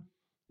 "Son,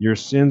 your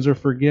sins are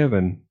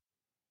forgiven."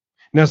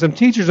 Now some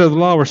teachers of the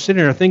law were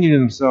sitting there thinking to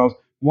themselves,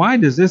 why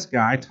does this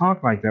guy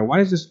talk like that? Why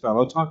does this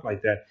fellow talk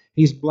like that?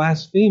 He's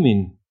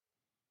blaspheming.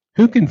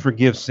 Who can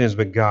forgive sins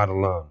but God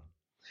alone?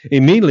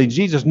 Immediately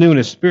Jesus knew in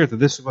his spirit that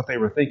this is what they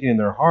were thinking in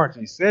their hearts,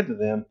 and he said to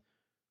them,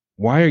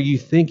 "Why are you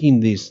thinking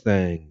these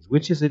things?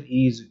 Which is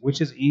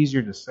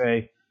easier to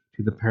say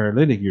to the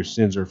paralytic, 'Your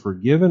sins are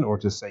forgiven,' or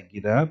to say,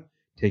 'Get up,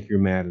 take your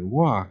mat and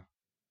walk'?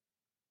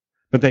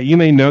 But that you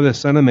may know the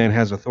Son of Man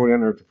has authority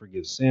on earth to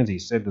forgive sins," he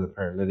said to the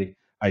paralytic,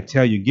 "I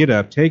tell you, get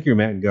up, take your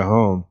mat, and go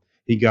home."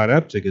 He got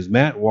up, took his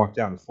mat, and walked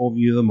out in full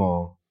view of them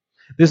all.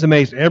 This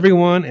amazed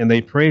everyone, and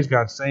they praised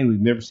God, saying,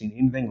 "We've never seen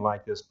anything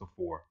like this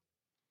before."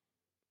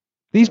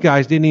 These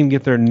guys didn't even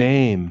get their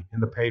name in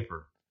the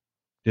paper,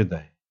 did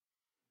they?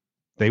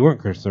 They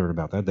weren't concerned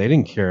about that. They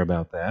didn't care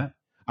about that.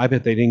 I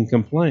bet they didn't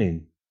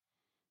complain.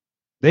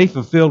 They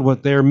fulfilled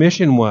what their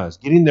mission was,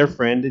 getting their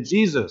friend to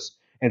Jesus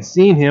and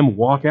seeing him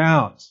walk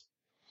out.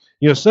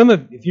 You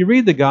know, if you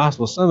read the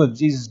gospel, some of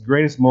Jesus'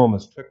 greatest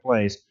moments took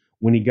place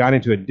when he got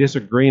into a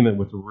disagreement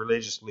with the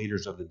religious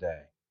leaders of the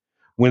day.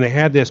 When they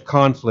had this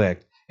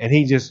conflict, and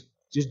he just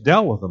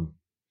dealt with them.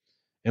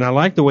 And I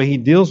like the way he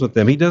deals with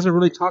them. He doesn't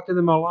really talk to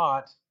them a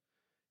lot.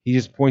 He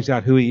just points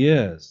out who he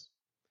is.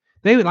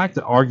 They would like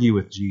to argue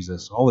with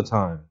Jesus all the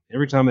time.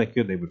 Every time they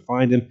could, they would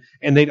find him,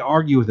 and they'd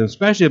argue with him,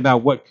 especially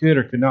about what could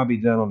or could not be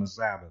done on the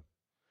Sabbath.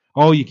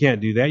 Oh, you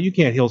can't do that. You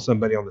can't heal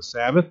somebody on the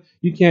Sabbath.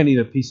 You can't eat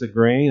a piece of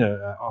grain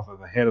off of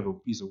the head of a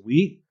piece of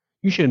wheat.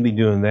 You shouldn't be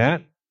doing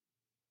that.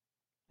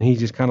 And he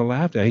just kind of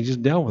laughed at it. He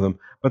just dealt with them.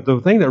 But the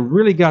thing that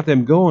really got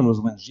them going was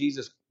when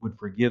Jesus would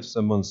forgive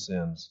someone's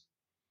sins.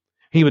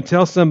 He would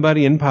tell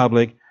somebody in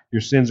public,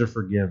 "Your sins are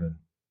forgiven."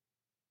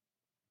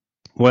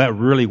 Well, that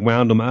really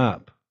wound him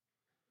up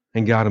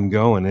and got him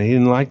going. And he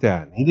didn't like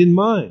that. He didn't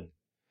mind.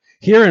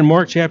 Here in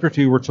Mark chapter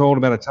 2, we're told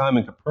about a time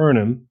in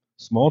Capernaum,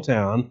 small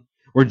town,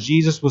 where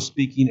Jesus was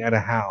speaking at a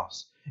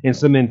house. And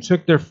some men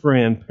took their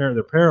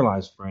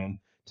paralyzed friend,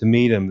 to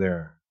meet him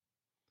there.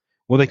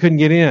 Well, they couldn't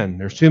get in.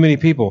 There's too many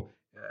people.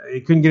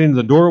 They couldn't get into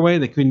the doorway.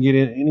 They couldn't get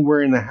in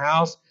anywhere in the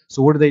house.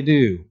 So what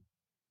do?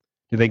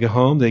 Did they go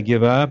home? Did they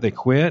give up? They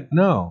quit?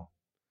 No.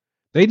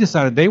 They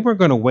decided they weren't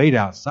going to wait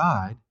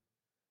outside.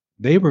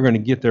 They were going to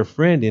get their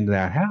friend into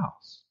that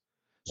house.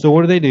 So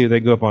what do? They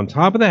go up on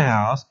top of the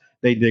house.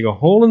 They dig a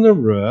hole in the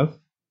roof,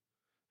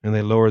 and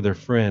they lower their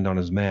friend on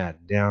his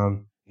mat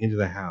down into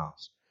the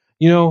house.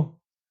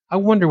 I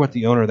wonder what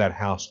the owner of that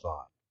house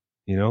thought.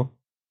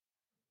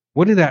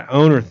 What did that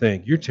owner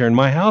think? You're tearing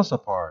my house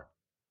apart.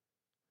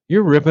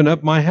 You're ripping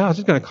up my house.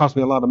 It's going to cost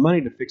me a lot of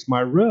money to fix my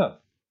roof.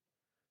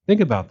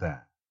 Think about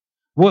that.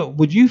 What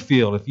would you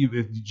feel if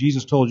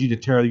Jesus told you to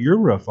tear your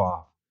roof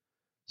off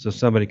so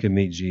somebody could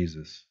meet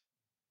Jesus?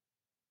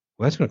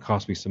 Well, that's going to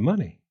cost me some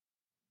money.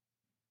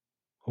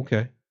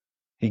 Okay.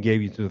 He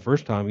gave you to the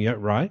first time. Yeah,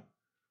 right?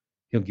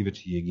 He'll give it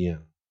to you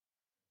again.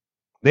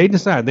 They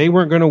decided they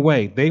weren't going to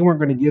wait. They weren't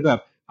going to give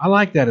up. I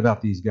like that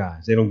about these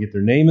guys. They don't get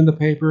their name in the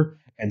paper,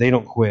 and they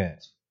don't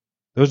quit.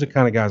 Those are the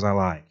kind of guys I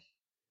like.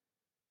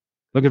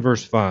 Look at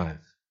verse 5.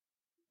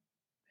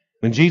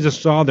 When Jesus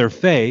saw their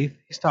faith,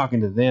 he's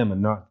talking to them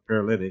and not the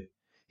paralytic.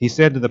 He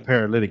said to the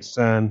paralytic,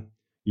 "Son,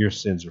 your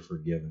sins are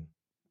forgiven."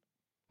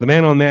 The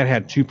man on that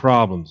had two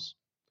problems.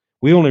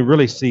 We only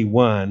really see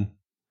one,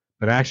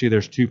 but actually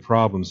there's two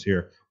problems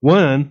here.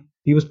 One,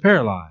 he was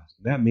paralyzed.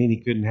 That means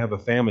he couldn't have a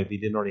family if he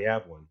didn't already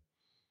have one.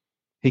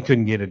 He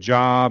couldn't get a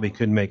job. He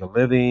couldn't make a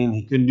living.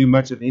 He couldn't do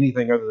much of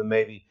anything other than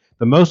maybe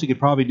the most he could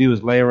probably do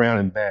is lay around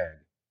and beg.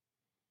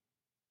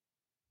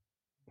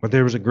 But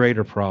there was a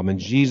greater problem, and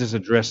Jesus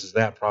addresses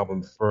that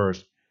problem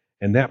first.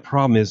 And that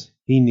problem is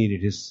he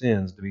needed his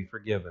sins to be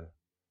forgiven.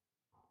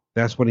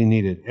 That's what he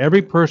needed.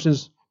 Every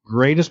person's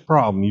greatest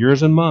problem,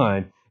 yours and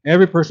mine,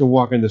 every person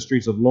walking the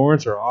streets of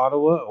Lawrence or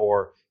Ottawa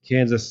or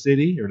Kansas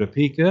City or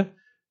Topeka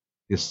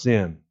is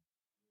sin.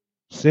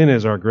 Sin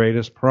is our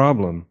greatest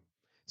problem.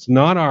 It's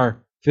not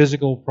our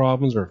physical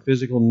problems or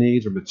physical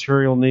needs or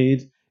material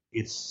needs.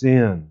 It's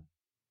sin.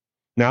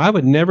 Now, I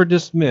would never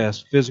dismiss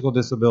physical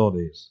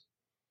disabilities.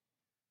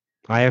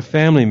 I have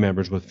family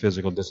members with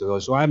physical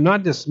disabilities, so I'm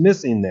not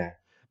dismissing that.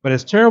 But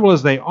as terrible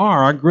as they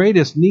are, our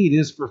greatest need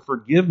is for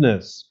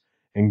forgiveness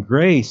and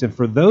grace. And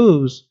for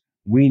those,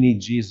 we need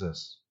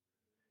Jesus.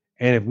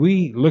 And if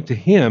we look to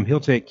him, he'll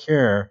take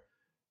care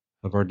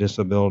of our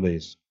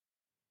disabilities.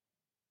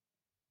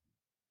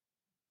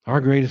 Our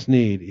greatest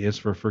need is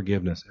for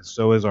forgiveness. And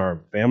so is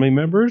our family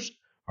members,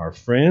 our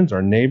friends,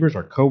 our neighbors,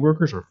 our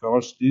coworkers, our fellow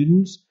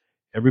students,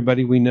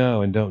 everybody we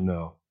know and don't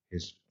know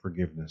is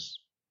forgiveness.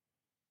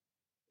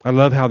 I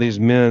love how this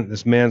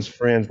man's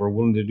friends were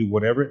willing to do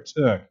whatever it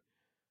took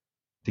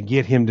to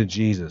get him to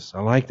Jesus. I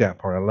like that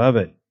part. I love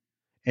it.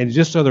 And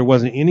just so there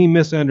wasn't any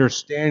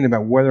misunderstanding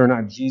about whether or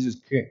not Jesus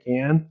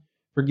can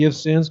forgive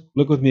sins,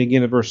 look with me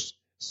again at verse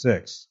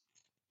 6.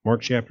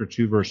 Mark chapter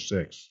 2, verse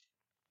 6.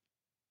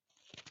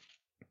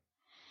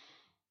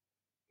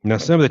 Now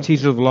some of the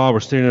teachers of the law were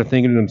sitting there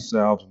thinking to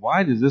themselves,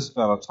 why does this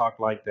fellow talk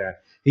like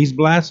that? He's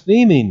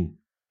blaspheming.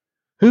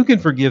 Who can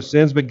forgive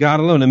sins but God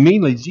alone?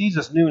 Immediately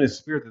Jesus knew in his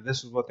spirit that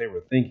this is what they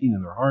were thinking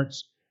in their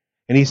hearts.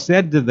 And he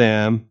said to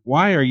them,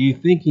 why are you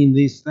thinking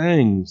these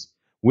things?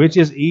 Which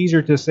is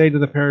easier to say to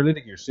the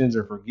paralytic, your sins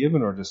are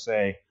forgiven, or to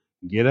say,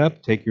 get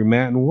up, take your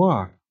mat, and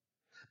walk?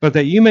 But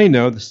that you may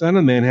know the Son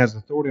of Man has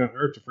authority on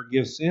earth to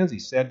forgive sins, he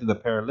said to the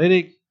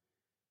paralytic,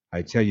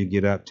 I tell you,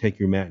 get up, take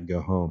your mat, and go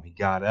home. He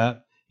got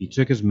up, he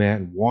took his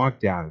mat, and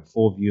walked out in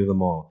full view of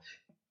them all.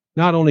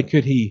 Not only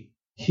could he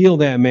heal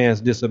that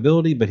man's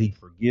disability, but he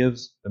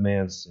forgives the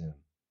man's sin.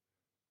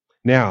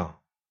 Now,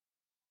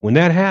 when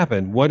that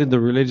happened, what did the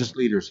religious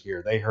leaders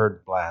hear? They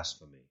heard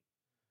blasphemy.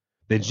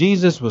 That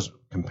Jesus was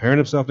comparing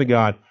himself to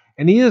God,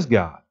 and he is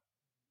God.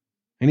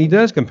 And he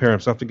does compare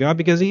himself to God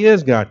because he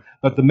is God.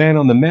 But the man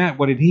on the mat,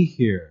 what did he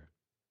hear?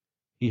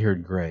 He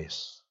heard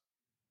grace.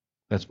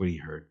 That's what he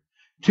heard.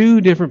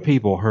 Two different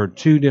people heard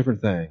two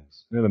different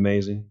things. Isn't that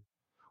amazing?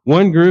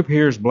 One group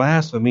hears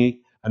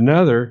blasphemy,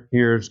 another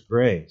hears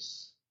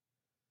grace.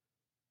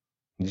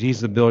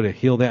 Jesus' ability to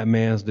heal that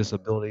man's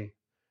disability,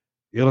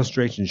 the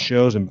illustration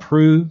shows and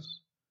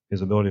proves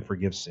his ability to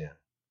forgive sin.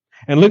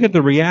 And look at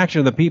the reaction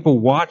of the people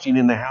watching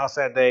in the house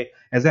that day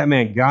as that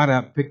man got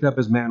up, picked up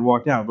his mat, and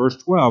walked out. Verse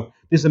 12,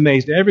 this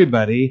amazed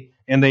everybody,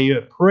 and they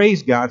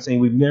praised God, saying,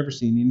 we've never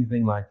seen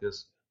anything like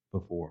this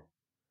before.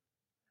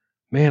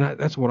 Man,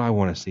 that's what I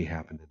want to see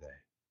happen today.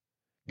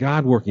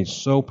 God working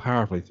so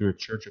powerfully through a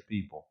church of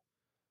people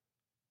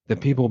that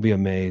people will be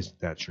amazed at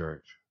that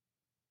church.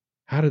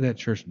 How did that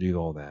church do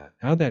all that?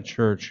 How did that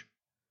church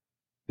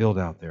build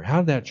out there? How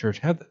did that church,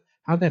 how did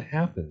that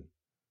happen?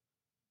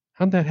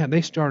 How did that happen?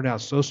 They started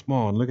out so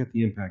small, and look at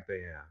the impact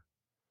they have.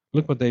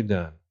 Look what they've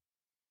done.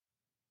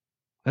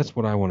 That's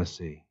what I want to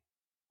see.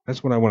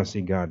 That's what I want to see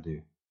God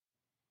do.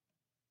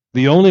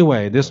 The only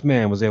way this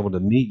man was able to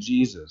meet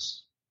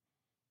Jesus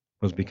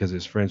was because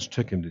his friends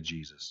took him to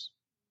Jesus.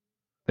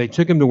 They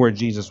took him to where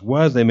Jesus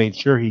was. They made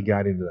sure he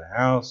got into the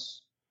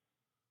house.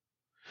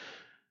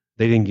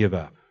 They didn't give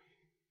up.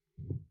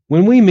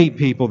 When we meet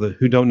people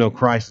who don't know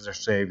Christ as their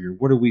Savior,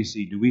 what do we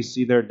see? Do we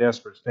see their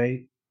desperate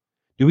state?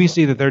 Do we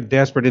see that they're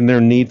desperate in their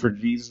need for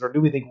Jesus? Or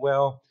do we think,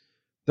 well,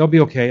 they'll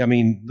be okay? I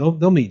mean,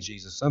 they'll meet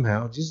Jesus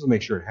somehow. Jesus will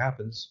make sure it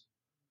happens.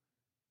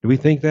 Do we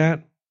think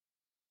that?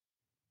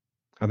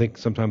 I think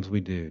sometimes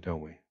we do,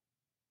 don't we?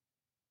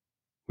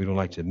 We don't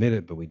like to admit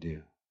it, but we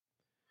do.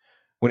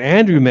 When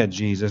Andrew met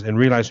Jesus and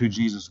realized who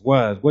Jesus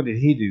was, what did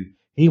he do?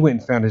 He went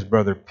and found his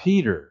brother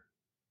Peter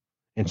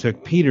and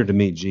took Peter to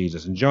meet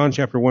Jesus. In John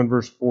chapter 1,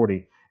 verse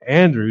 40,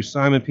 Andrew,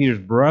 Simon Peter's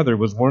brother,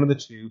 was one of the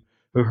two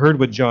who heard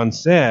what John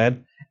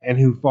said and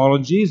who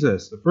followed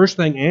Jesus. The first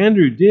thing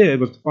Andrew did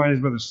was to find his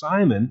brother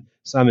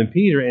Simon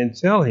Peter, and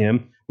tell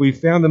him, we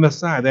found the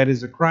Messiah, that is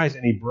the Christ,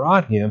 and he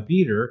brought him,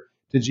 Peter,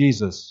 to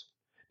Jesus.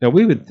 Now,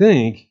 we would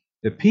think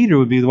that Peter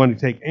would be the one to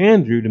take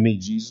Andrew to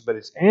meet Jesus, but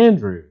it's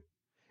Andrew.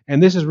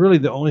 And this is really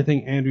the only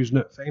thing Andrew's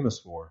not famous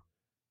for,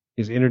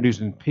 is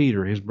introducing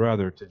Peter, his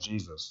brother, to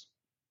Jesus.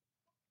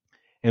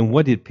 And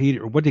what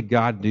did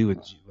God do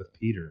with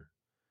Peter?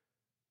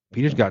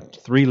 Peter's got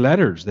 3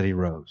 letters that he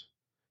wrote.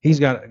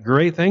 He's got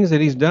great things that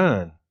he's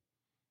done.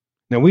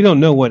 Now, we don't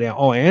know what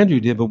all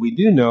Andrew did, but we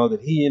do know that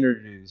he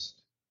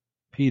introduced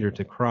Peter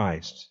to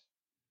Christ.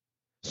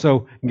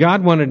 So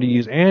God wanted to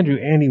use Andrew,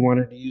 and he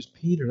wanted to use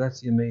Peter.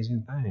 That's the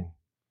amazing thing.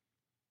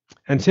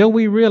 Until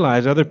we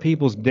realize other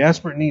people's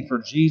desperate need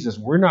for Jesus,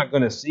 we're not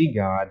going to see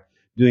God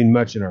doing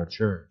much in our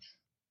church.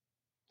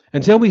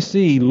 Until we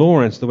see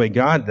Lawrence the way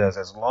God does,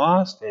 as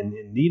lost and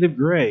in need of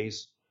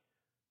grace,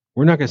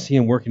 we're not going to see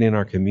him working in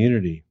our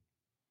community.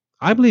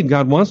 I believe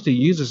God wants to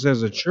use us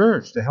as a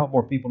church to help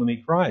more people to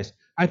meet Christ.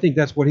 I think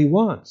that's what he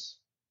wants.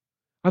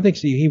 I think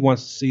he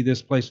wants to see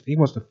this place, he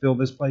wants to fill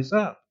this place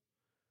up.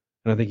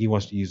 And I think he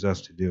wants to use us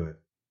to do it.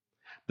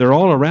 They're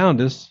all around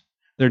us.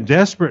 They're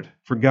desperate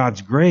for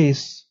God's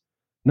grace,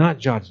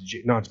 not God's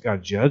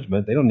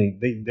judgment.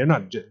 They're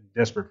not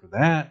desperate for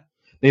that.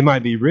 They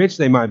might be rich,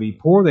 they might be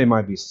poor, they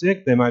might be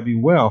sick, they might be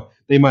well,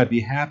 they might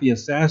be happy and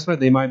satisfied,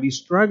 they might be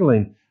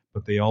struggling,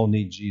 but they all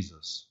need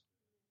Jesus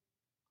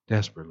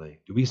desperately.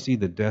 Do we see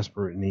the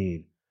desperate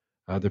need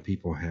other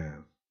people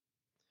have?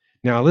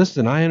 Now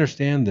listen, I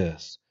understand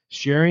this.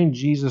 Sharing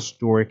Jesus'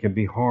 story can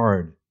be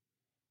hard.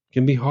 It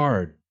can be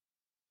hard.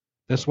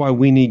 That's why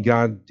we need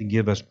God to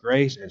give us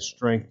grace and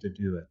strength to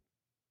do it.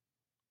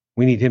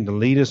 We need him to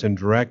lead us and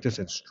direct us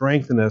and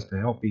strengthen us to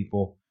help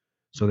people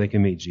so they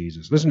can meet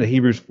Jesus. Listen to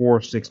Hebrews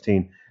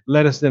 4:16.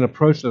 Let us then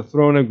approach the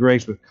throne of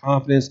grace with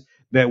confidence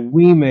that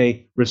we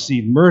may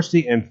receive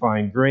mercy and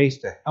find grace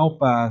to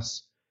help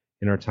us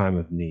in our time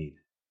of need.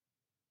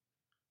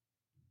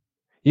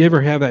 You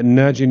ever have that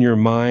nudge in your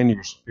mind,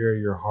 your spirit,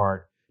 your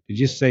heart? Did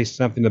you say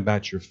something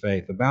about your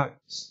faith, about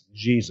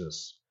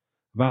Jesus,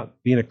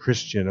 about being a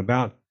Christian,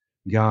 about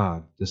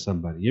God to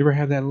somebody? You ever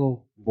have that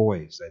little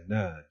voice, that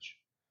nudge?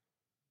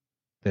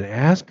 Then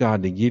ask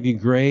God to give you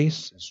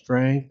grace and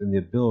strength and the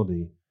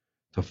ability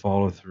to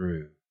follow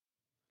through.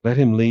 Let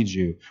him lead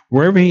you.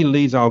 Wherever he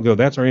leads, I'll go.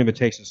 That's our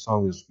invitation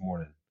song this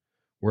morning.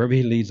 Wherever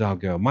he leads, I'll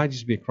go. It might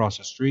just be across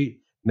the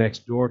street,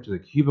 next door to the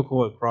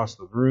cubicle, across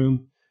the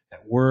room,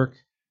 at work,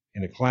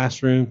 in a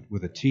classroom,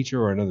 with a teacher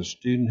or another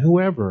student,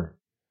 whoever.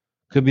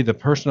 Could be the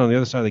person on the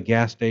other side of the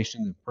gas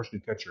station, the person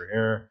who cut your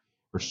hair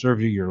or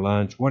served you your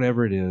lunch,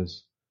 whatever it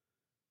is.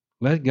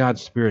 Let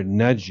God's Spirit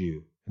nudge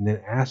you and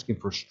then ask him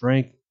for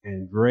strength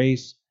and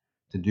grace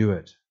to do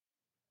it.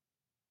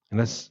 And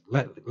let's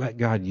let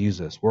God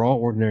use us. We're all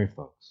ordinary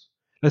folks.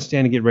 Let's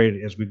stand and get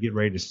ready as we get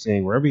ready to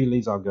sing. Wherever he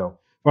leads, I'll go.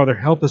 Father,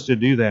 help us to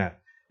do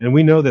that. And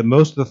we know that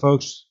most of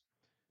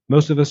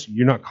us,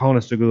 you're not calling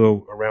us to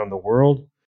go around the world.